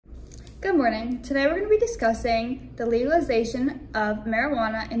Good morning. Today we're going to be discussing the legalization of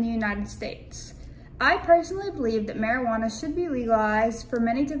marijuana in the United States. I personally believe that marijuana should be legalized for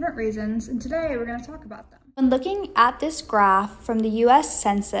many different reasons, and today we're going to talk about them. When looking at this graph from the U.S.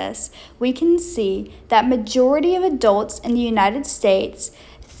 Census, we can see that majority of adults in the United States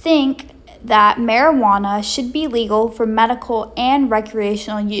think that marijuana should be legal for medical and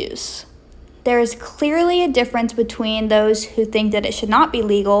recreational use. There is clearly a difference between those who think that it should not be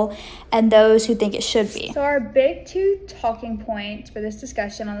legal and those who think it should be. So our big two talking points for this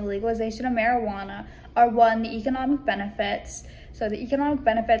discussion on the legalization of marijuana are, one, the economic benefits. So the economic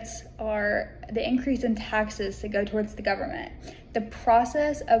benefits are the increase in taxes that go towards the government. The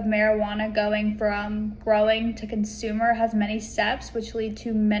process of marijuana going from growing to consumer has many steps, which lead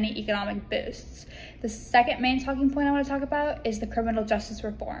to many economic boosts. The second main talking point I want to talk about is the criminal justice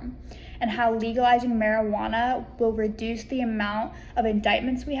reform and how legalizing marijuana will reduce the amount of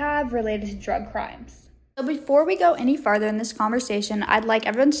indictments we have related to drug crimes. So before we go any further in this conversation, I'd like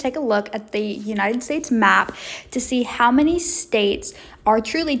everyone to take a look at the United States map to see how many states are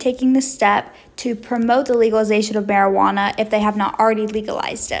truly taking the step to promote the legalization of marijuana if they have not already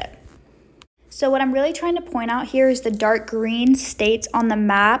legalized it. So what I'm really trying to point out here is the dark green states on the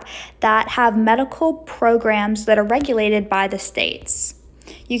map that have medical programs that are regulated by the states.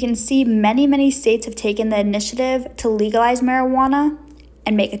 You can see many states have taken the initiative to legalize marijuana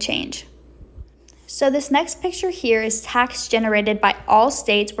and make a change. So this next picture here is tax generated by all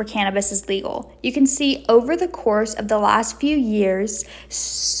states where cannabis is legal. You can see over the course of the last few years,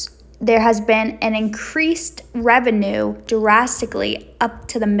 there has been an increased revenue drastically up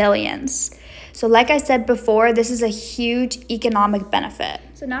to the millions. So like I said before, this is a huge economic benefit.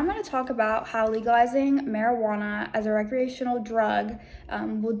 So now I'm going to talk about how legalizing marijuana as a recreational drug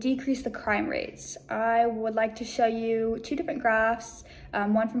will decrease the crime rates. I would like to show you two different graphs,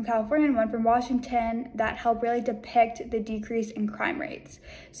 one from California and one from Washington, that help really depict the decrease in crime rates.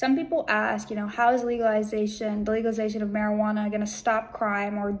 Some people ask, how is the legalization of marijuana going to stop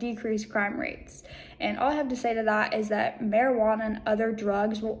crime or decrease crime rates? And all I have to say to that is that marijuana and other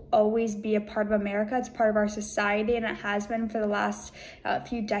drugs will always be a part of America. It's part of our society, and it has been for the last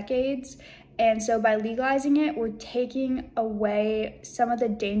few decades. And so by legalizing it, we're taking away some of the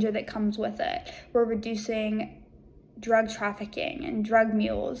danger that comes with it. We're reducing drug trafficking and drug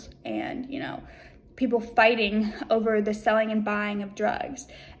mules and, people fighting over the selling and buying of drugs.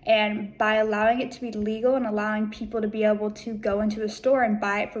 And by allowing it to be legal and allowing people to be able to go into a store and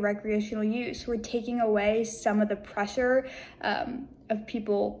buy it for recreational use, we're taking away some of the pressure of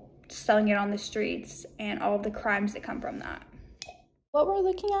people selling it on the streets and all of the crimes that come from that. What we're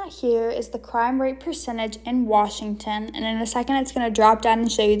looking at here is the crime rate percentage in Washington, and in a second it's going to drop down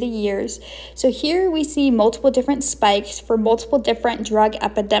and show you the years. So here we see multiple different spikes for multiple different drug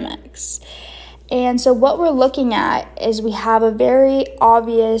epidemics. And so what we're looking at is we have a very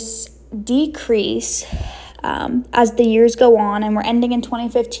obvious decrease as the years go on, and we're ending in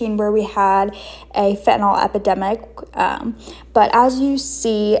 2015 where we had a fentanyl epidemic. But as you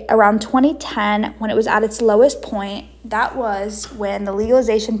see, around 2010, when it was at its lowest point, that was when the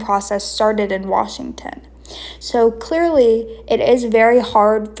legalization process started in Washington. So clearly, it is very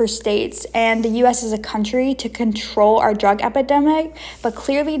hard for states and the U.S. as a country to control our drug epidemic, but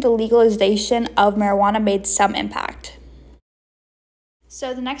clearly the legalization of marijuana made some impact.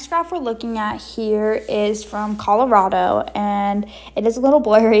 So the next graph we're looking at here is from Colorado, and it is a little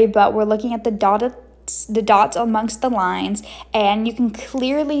blurry, but we're looking at the dots amongst the lines, and you can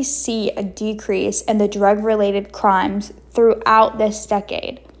clearly see a decrease in the drug-related crimes throughout this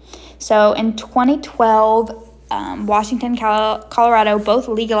decade. So in 2012, Washington, Colorado both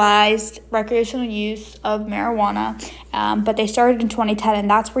legalized recreational use of marijuana, but they started in 2010, and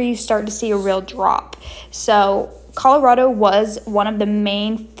that's where you start to see a real drop. So Colorado was one of the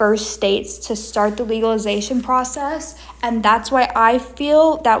main first states to start the legalization process, and that's why I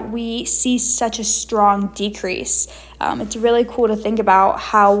feel that we see such a strong decrease. It's really cool to think about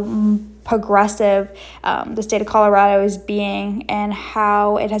how progressive the state of Colorado is being and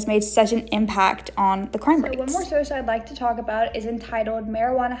how it has made such an impact on the crime rates. One more source I'd like to talk about is entitled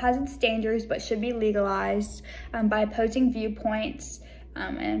 "Marijuana Has Its Dangers But Should Be Legalized" by Opposing Viewpoints,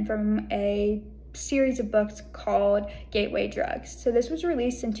 and from a series of books called Gateway Drugs. So this was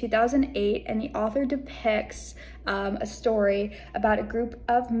released in 2008, and the author depicts a story about a group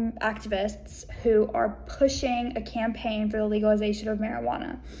of activists who are pushing a campaign for the legalization of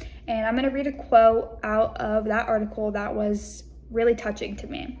marijuana. And I'm going to read a quote out of that article that was really touching to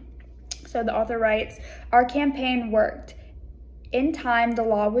me. So the author writes, "Our campaign worked. In time, the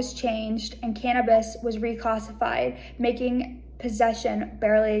law was changed and cannabis was reclassified, making possession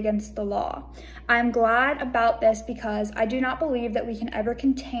barely against the law. I'm glad about this because I do not believe that we can ever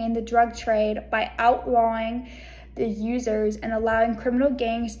contain the drug trade by outlawing the users and allowing criminal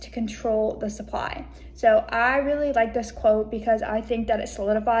gangs to control the supply. So I really like this quote because I think that it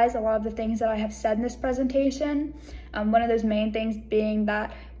solidifies a lot of the things that I have said in this presentation. One of those main things being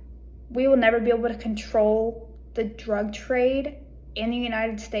that we will never be able to control the drug trade in the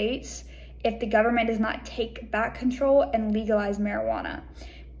United States if the government does not take back control and legalize marijuana.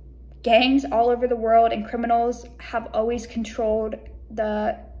 Gangs all over the world and criminals have always controlled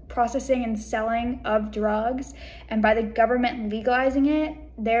the processing and selling of drugs, and by the government legalizing it,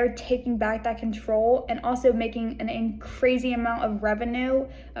 they're taking back that control and also making a crazy amount of revenue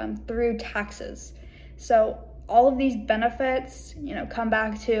through taxes. So all of these benefits, come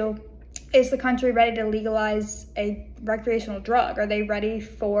back to, is the country ready to legalize a recreational drug? Are they ready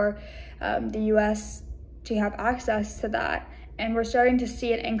for the US to have access to that? And we're starting to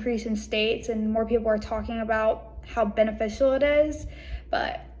see an increase in states, and more people are talking about how beneficial it is.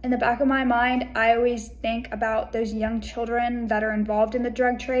 But in the back of my mind, I always think about those young children that are involved in the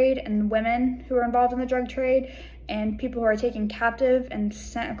drug trade and women who are involved in the drug trade and people who are taken captive and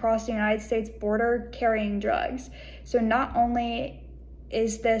sent across the United States border carrying drugs. So not only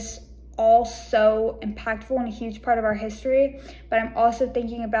is this all so impactful and a huge part of our history, but I'm also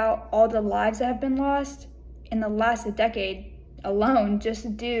thinking about all the lives that have been lost in the last decade alone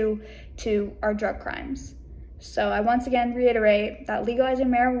just due to our drug crimes. So I once again reiterate that legalizing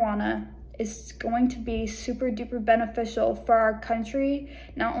marijuana is going to be super duper beneficial for our country,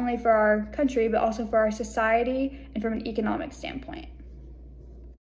 not only for our country, but also for our society and from an economic standpoint.